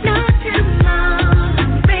 not tomorrow.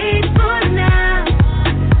 Made for now.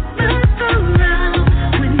 Look around.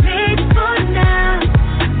 When made for now,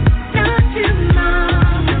 not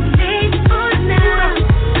tomorrow. Made for now.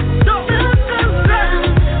 Look around.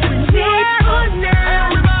 When made for now.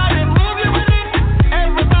 Everybody move your with it.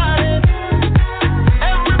 Everybody move your with it. Everybody.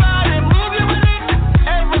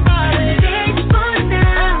 Made for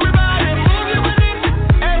now. Everybody move your with it.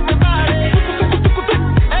 Everybody.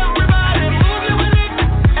 Everybody move your with it.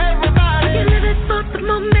 Everybody. You live it for the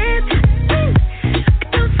moment.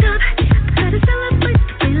 Don't stop. Try to celebrate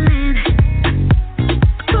the feeling.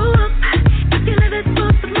 Grow up. You live it for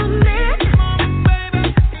the moment.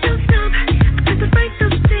 Don't stop. Celebrate the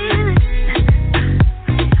feeling.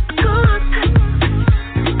 Grow up.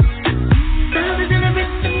 Love is in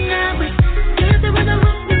everything now. We dance it with a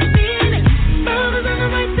hope and feeling. Love is on the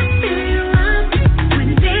right to feel you up. When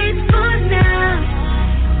made for now,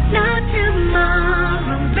 not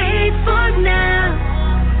tomorrow. Made for now.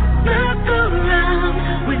 Look around.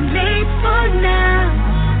 We're made for now,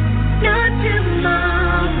 not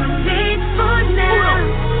tomorrow. Made for now.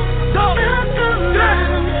 Look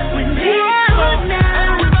around. We're made for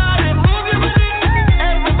now. Everybody move your with it.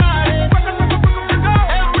 Everybody.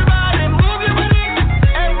 Everybody move your with it.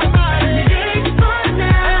 Everybody. Made for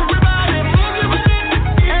now. Everybody move your with it.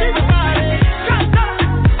 Everybody.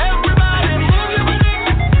 Everybody move your with it.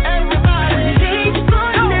 Everybody. Made for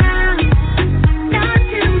now, not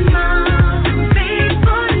tomorrow. Made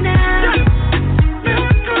for now.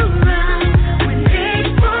 Look around. We're made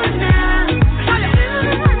for now.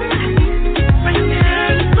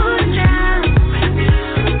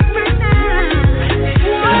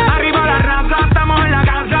 Arriba la raza, estamos en la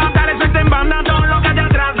casa. Dale suelta en banda, todo lo que te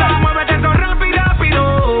atrasa. Muévete eso rápido, rápido.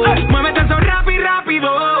 Muévete eso rápido, rápido.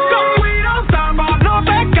 Con cuidado, samba, no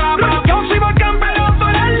te escapas. Yo soy volcán, pero tú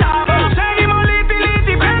eres lava. Seguimos liti,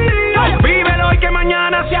 liti, prendido. Vívelo hoy que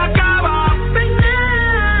mañana se acaba. Right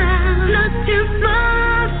now, not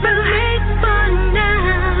tomorrow. Made for now.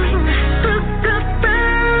 Look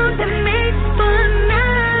around and made for now.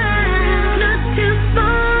 Not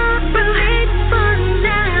tomorrow. Made for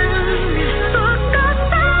now. Look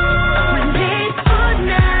around. We're made for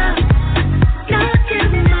now. Not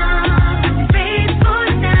tomorrow. Made for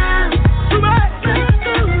now. Look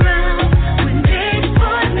around. We're made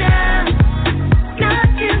for now. Not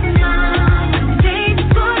tomorrow. Made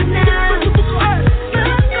for now. Look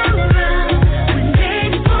around. We're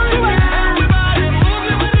made for now. Everybody move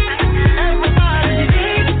your with it. Everybody.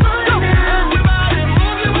 Made for now. Everybody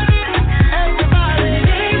move your with it. Everybody.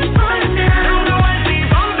 Made for now. Uno es y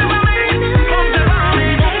ponte pa' mí. Ponte pa' mí.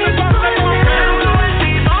 Ponte pa' mí. Uno es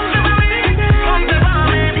y ponte pa' mí. Ponte pa'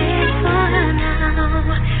 mí. Made for now.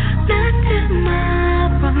 Not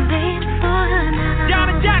tomorrow. Made for now.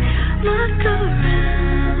 Janet Jackson. Look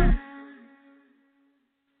around.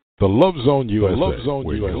 The Love Zone USA.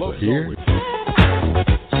 Where you'll hear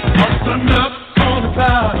Turn up on the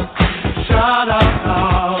crowd. Shout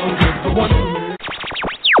out with the one.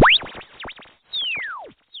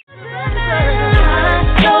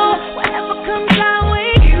 So whatever comes our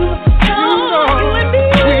way, you and me,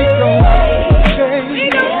 we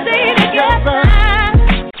gon' stay together.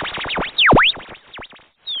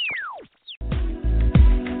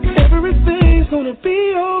 Everything's gonna be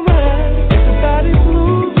alright. Everybody's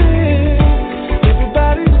moving.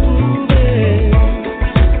 Everybody's moving.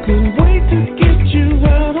 Can't wait to get you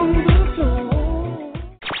out on the floor.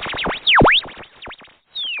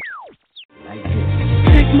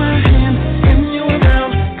 Take my hand, spin you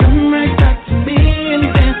around, come right back to me and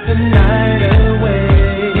dance the night away.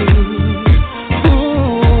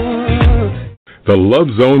 Ooh. The Love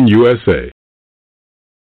Zone USA.